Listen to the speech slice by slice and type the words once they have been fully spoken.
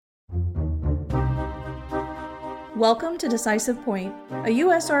Welcome to Decisive Point, a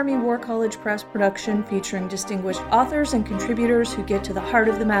U.S. Army War College Press production featuring distinguished authors and contributors who get to the heart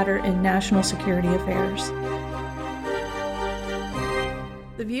of the matter in national security affairs.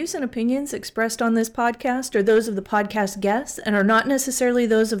 The views and opinions expressed on this podcast are those of the podcast guests and are not necessarily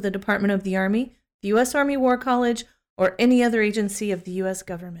those of the Department of the Army, the U.S. Army War College, or any other agency of the U.S.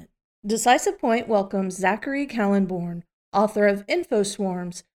 government. Decisive Point welcomes Zachary Kallenborn, author of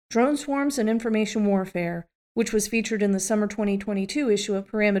InfoSwarms, Drone Swarms and Information Warfare, which was featured in the summer 2022 issue of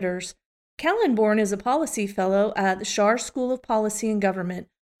Parameters. Kallenborn is a policy fellow at the Schar School of Policy and Government,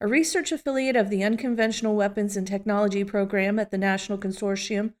 a research affiliate of the Unconventional Weapons and Technology Program at the National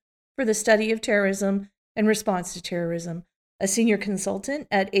Consortium for the Study of Terrorism and Response to Terrorism, a senior consultant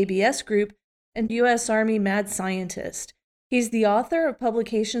at ABS Group, and U.S. Army mad scientist. He's the author of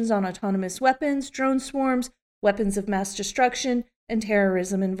publications on autonomous weapons, drone swarms, weapons of mass destruction, and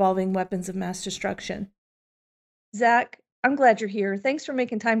terrorism involving weapons of mass destruction. Zach, I'm glad you're here. Thanks for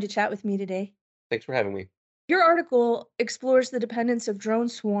making time to chat with me today. Thanks for having me. Your article explores the dependence of drone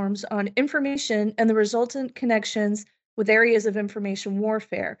swarms on information and the resultant connections with areas of information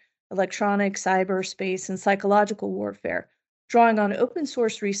warfare, electronic, cyber, space, and psychological warfare, drawing on open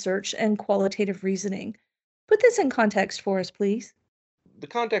source research and qualitative reasoning. Put this in context for us, please. The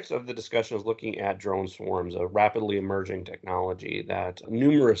context of the discussion is looking at drone swarms, a rapidly emerging technology that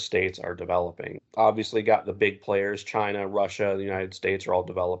numerous states are developing. Obviously got the big players, China, Russia, the United States are all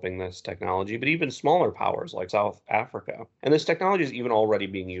developing this technology, but even smaller powers like South Africa. And this technology is even already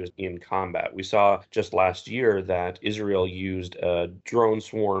being used in combat. We saw just last year that Israel used a drone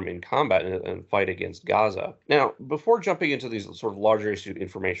swarm in combat in a fight against Gaza. Now, before jumping into these sort of larger issues of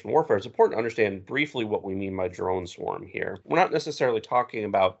information warfare, it's important to understand briefly what we mean by drone swarm here. We're not necessarily talking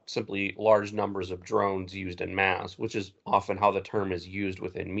about simply large numbers of drones used en masse, which is often how the term is used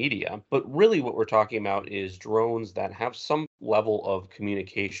within media. But really what we're talking about is drones that have some level of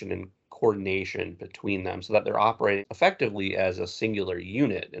communication and coordination between them so that they're operating effectively as a singular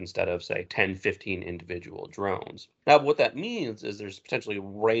unit instead of, say, 10, 15 individual drones. Now, what that means is there's potentially a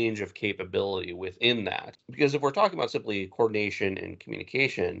range of capability within that. Because if we're talking about simply coordination and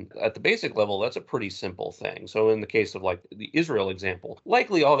communication, at the basic level, that's a pretty simple thing. So in the case of like the Israel example,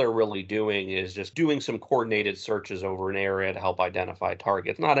 likely all they're really doing is just doing some coordinated searches over an area to help identify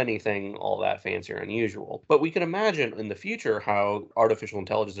targets, not anything all that fancy or unusual. But we can imagine in the future how artificial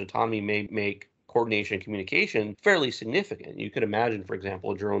intelligence and autonomy may make coordination and communication fairly significant. You could imagine, for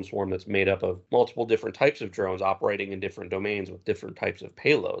example, a drone swarm that's made up of multiple different types of drones operating in different domains with different types of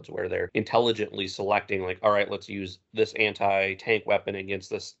payloads, where they're intelligently selecting, like, all right, let's use this anti-tank weapon against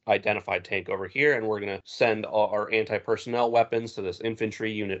this identified tank over here, and we're going to send our anti-personnel weapons to this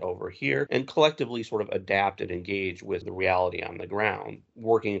infantry unit over here, and collectively sort of adapt and engage with the reality on the ground,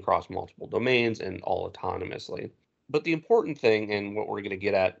 working across multiple domains and all autonomously. But the important thing, and what we're going to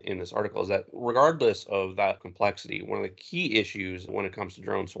get at in this article, is that regardless of that complexity, one of the key issues when it comes to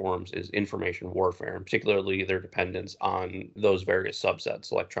drone swarms is information warfare, and particularly their dependence on those various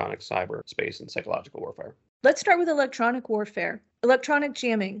subsets: electronic, cyber, space, and psychological warfare. Let's start with electronic warfare. Electronic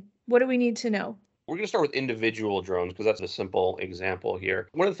jamming. What do we need to know? We're going to start with individual drones because that's a simple example here.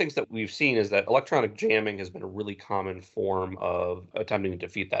 One of the things that we've seen is that electronic jamming has been a really common form of attempting to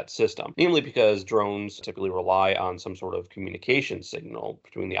defeat that system, namely because drones typically rely on some sort of communication signal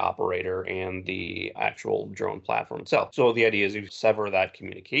between the operator and the actual drone platform itself. So the idea is if you sever that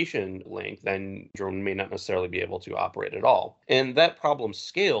communication link, then drone may not necessarily be able to operate at all. And that problem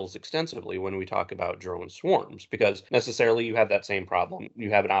scales extensively when we talk about drone swarms, because necessarily you have that same problem.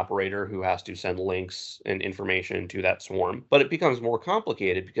 You have an operator who has to send links and information to that swarm. But it becomes more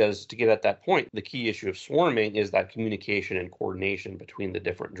complicated because to get at that point, the key issue of swarming is that communication and coordination between the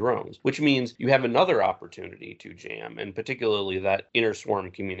different drones, which means you have another opportunity to jam, and particularly that inter-swarm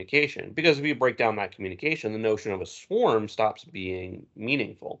communication. Because if you break down that communication, the notion of a swarm stops being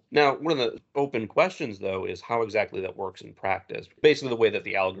meaningful. Now, one of the open questions, though, is how exactly that works in practice. Basically, the way that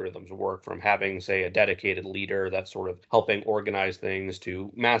the algorithms work, from having, say, a dedicated leader that's sort of helping organize things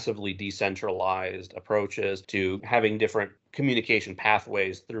to massively decentralized approaches to having different communication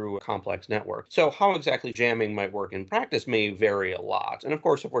pathways through a complex network. So how exactly jamming might work in practice may vary a lot. And of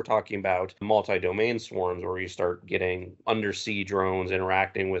course, if we're talking about multi-domain swarms where you start getting undersea drones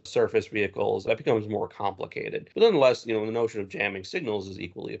interacting with surface vehicles, that becomes more complicated. But nonetheless, the notion of jamming signals is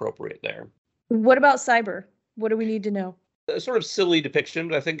equally appropriate there. What about cyber? What do we need to know? a sort of silly depiction,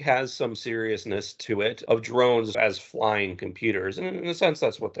 but I think has some seriousness to it, of drones as flying computers. And in a sense,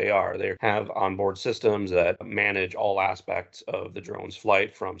 that's what they are. They have onboard systems that manage all aspects of the drone's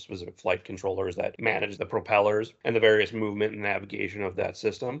flight, from specific flight controllers that manage the propellers and the various movement and navigation of that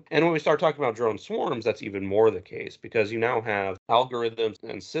system. And when we start talking about drone swarms, that's even more the case, because you now have algorithms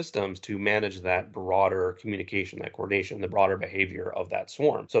and systems to manage that broader communication, that coordination, the broader behavior of that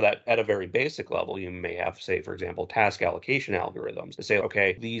swarm. So that at a very basic level, you may have, say, for example, task allocation algorithms to say,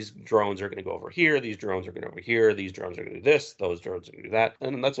 okay, these drones are going to go over here, these drones are going over here, these drones are going to do this, those drones are going to do that.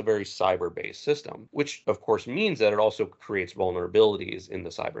 And that's a very cyber-based system, which of course means that it also creates vulnerabilities in the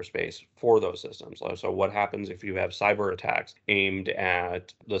cyberspace for those systems. So what happens if you have cyber attacks aimed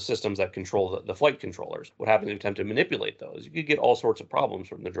at the systems that control the flight controllers? What happens if you attempt to manipulate those? You could get all sorts of problems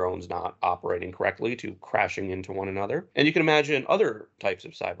from the drones not operating correctly to crashing into one another. And you can imagine other types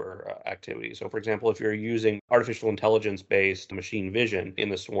of cyber activity. So for example, if you're using artificial intelligence-based machine vision in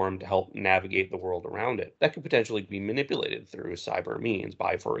the swarm to help navigate the world around it, that could potentially be manipulated through cyber means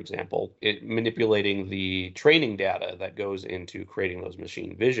by, for example, it manipulating the training data that goes into creating those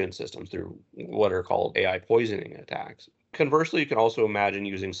machine vision systems through what are called AI poisoning attacks. Conversely, you can also imagine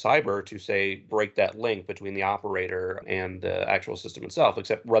using cyber to, say, break that link between the operator and the actual system itself,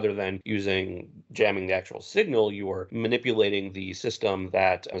 except rather than jamming the actual signal, you are manipulating the system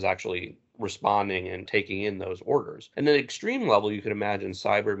that is actually responding and taking in those orders. And at an extreme level, you could imagine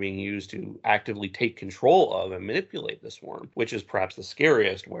cyber being used to actively take control of and manipulate the swarm, which is perhaps the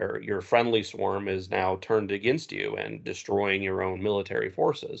scariest, where your friendly swarm is now turned against you and destroying your own military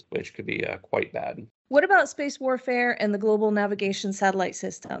forces, which could be quite bad. What about space warfare and the global navigation satellite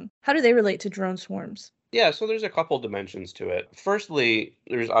system? How do they relate to drone swarms? Yeah, so there's a couple dimensions to it. Firstly,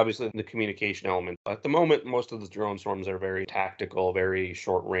 there's obviously the communication element. At the moment, most of the drone swarms are very tactical, very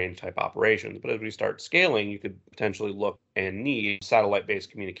short range type operations. But as we start scaling, you could potentially look and need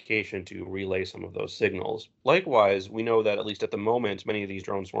satellite-based communication to relay some of those signals. Likewise, we know that at least at the moment, many of these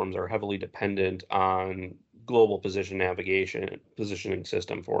drone swarms are heavily dependent on global positioning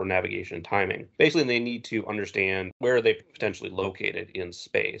system for navigation and timing. Basically, they need to understand where they potentially located in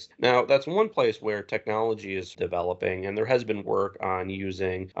space. Now, that's one place where technology is developing, and there has been work on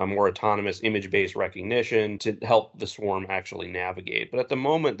using a more autonomous image-based recognition to help the swarm actually navigate. But at the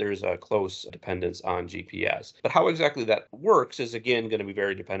moment, there's a close dependence on GPS. But how exactly that works is, again, going to be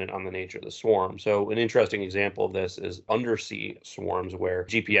very dependent on the nature of the swarm. So an interesting example of this is undersea swarms, where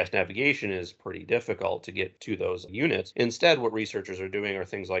GPS navigation is pretty difficult to get to those units. Instead, what researchers are doing are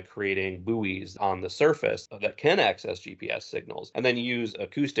things like creating buoys on the surface that can access GPS signals, and then use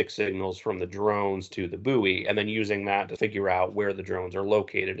acoustic signals from the drones to the buoy, and then using that to figure out where the drones are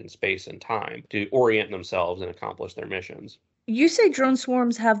located in space and time to orient themselves and accomplish their missions. You say drone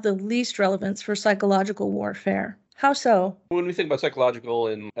swarms have the least relevance for psychological warfare. How so? When we think about psychological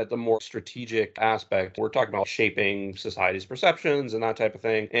and at the more strategic aspect, we're talking about shaping society's perceptions and that type of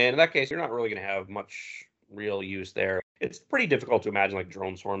thing. And in that case, you're not really going to have much real use there. It's pretty difficult to imagine like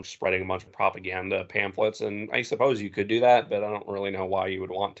drone swarms spreading a bunch of propaganda pamphlets, and I suppose you could do that, but I don't really know why you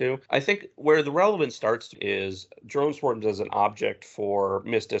would want to. I think where the relevance starts is drone swarms as an object for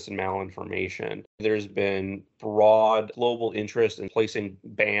misdis and malinformation. There's been broad global interest in placing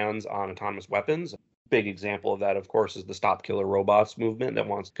bans on autonomous weapons. Big example of that, of course, is the Stop Killer Robots movement that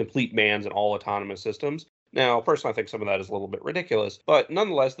wants complete bans on all autonomous systems. Now, personally, I think some of that is a little bit ridiculous, but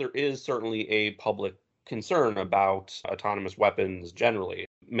nonetheless, there is certainly a public concern about autonomous weapons generally.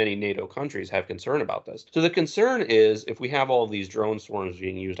 Many NATO countries have concern about this. So the concern is, if we have all these drone swarms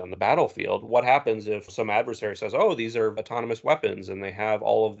being used on the battlefield, what happens if some adversary says, oh, these are autonomous weapons, and they have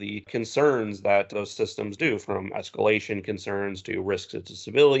all of the concerns that those systems do, from escalation concerns to risks to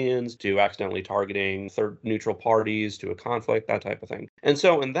civilians, to accidentally targeting third neutral parties, to a conflict, that type of thing. And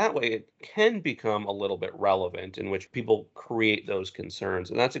so in that way, it can become a little bit relevant, in which people create those concerns.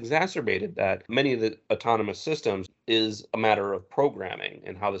 And that's exacerbated that many of the autonomous systems is a matter of programming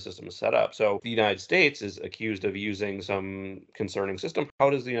and how the system is set up. So the United States is accused of using some concerning system. How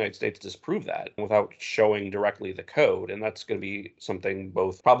does the United States disprove that without showing directly the code? And that's going to be something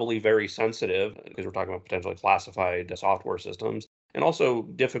both probably very sensitive, because we're talking about potentially classified software systems, and also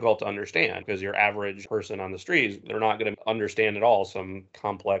difficult to understand, because your average person on the streets, they're not going to understand at all some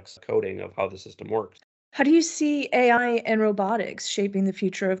complex coding of how the system works. How do you see AI and robotics shaping the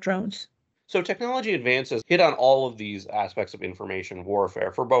future of drones? So technology advances hit on all of these aspects of information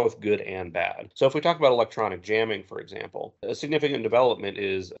warfare for both good and bad. So if we talk about electronic jamming, for example, a significant development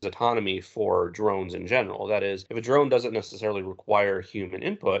is autonomy for drones in general. That is, if a drone doesn't necessarily require human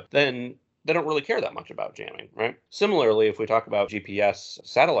input, then they don't really care that much about jamming, right? Similarly, if we talk about GPS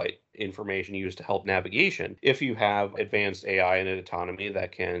satellite information used to help navigation. If you have advanced AI and autonomy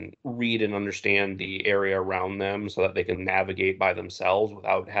that can read and understand the area around them so that they can navigate by themselves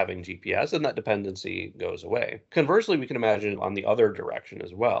without having GPS, then that dependency goes away. Conversely, we can imagine on the other direction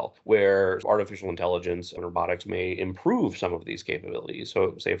as well, where artificial intelligence and robotics may improve some of these capabilities.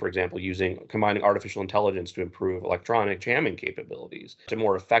 So say, for example, combining artificial intelligence to improve electronic jamming capabilities to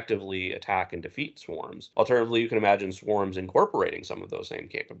more effectively attack and defeat swarms. Alternatively, you can imagine swarms incorporating some of those same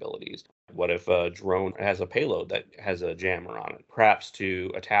capabilities. What if a drone has a payload that has a jammer on it, perhaps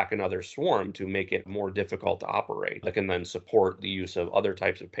to attack another swarm to make it more difficult to operate, that can then support the use of other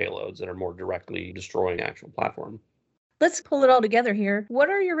types of payloads that are more directly destroying the actual platform? Let's pull it all together here. What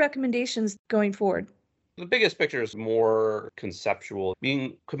are your recommendations going forward? The biggest picture is more conceptual,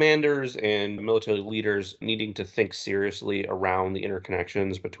 being commanders and military leaders needing to think seriously around the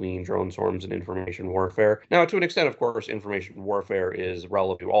interconnections between drone swarms and information warfare. Now, to an extent, of course, information warfare is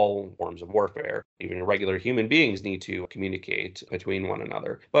relevant to all forms of warfare. Even regular human beings need to communicate between one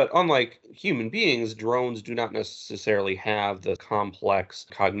another. But unlike human beings, drones do not necessarily have the complex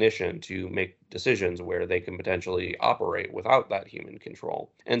cognition to make decisions where they can potentially operate without that human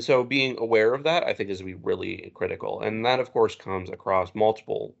control. And so being aware of that, I think, is really critical. And that, of course, comes across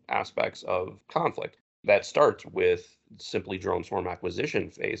multiple aspects of conflict. That starts with simply drone swarm acquisition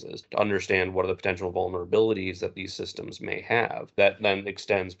phases to understand what are the potential vulnerabilities that these systems may have. That then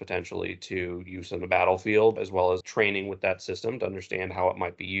extends potentially to use in the battlefield, as well as training with that system to understand how it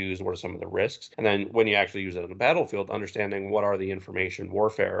might be used, what are some of the risks. And then when you actually use it in the battlefield, understanding what are the information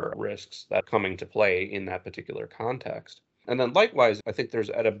warfare risks that come into play in that particular context. And then likewise, I think there's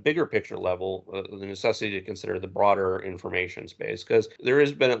at a bigger picture level, the necessity to consider the broader information space, because there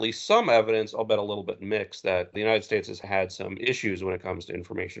has been at least some evidence, albeit a little bit mixed, that the United States has had some issues when it comes to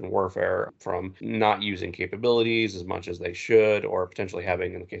information warfare, from not using capabilities as much as they should, or potentially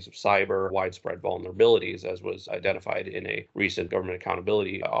having, in the case of cyber, widespread vulnerabilities, as was identified in a recent Government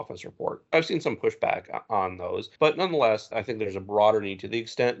Accountability Office report. I've seen some pushback on those, but nonetheless, I think there's a broader need, to the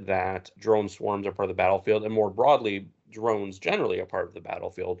extent that drone swarms are part of the battlefield, and more broadly, drones generally are part of the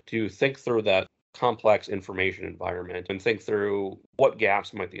battlefield, to think through that complex information environment and think through what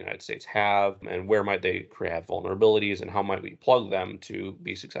gaps might the United States have and where might they have vulnerabilities and how might we plug them to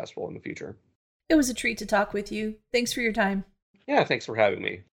be successful in the future. It was a treat to talk with you. Thanks for your time. Yeah, thanks for having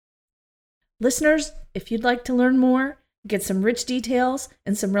me. Listeners, if you'd like to learn more, get some rich details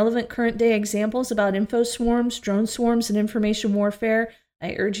and some relevant current day examples about InfoSwarms, drone swarms, and information warfare,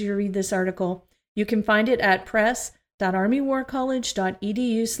 I urge you to read this article. You can find it at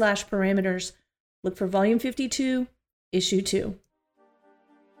press.armywarcollege.edu/parameters. Look for Volume 52, Issue 2.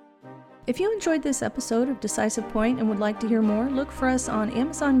 If you enjoyed this episode of Decisive Point and would like to hear more, look for us on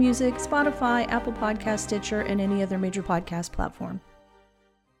Amazon Music, Spotify, Apple Podcast, Stitcher, and any other major podcast platform.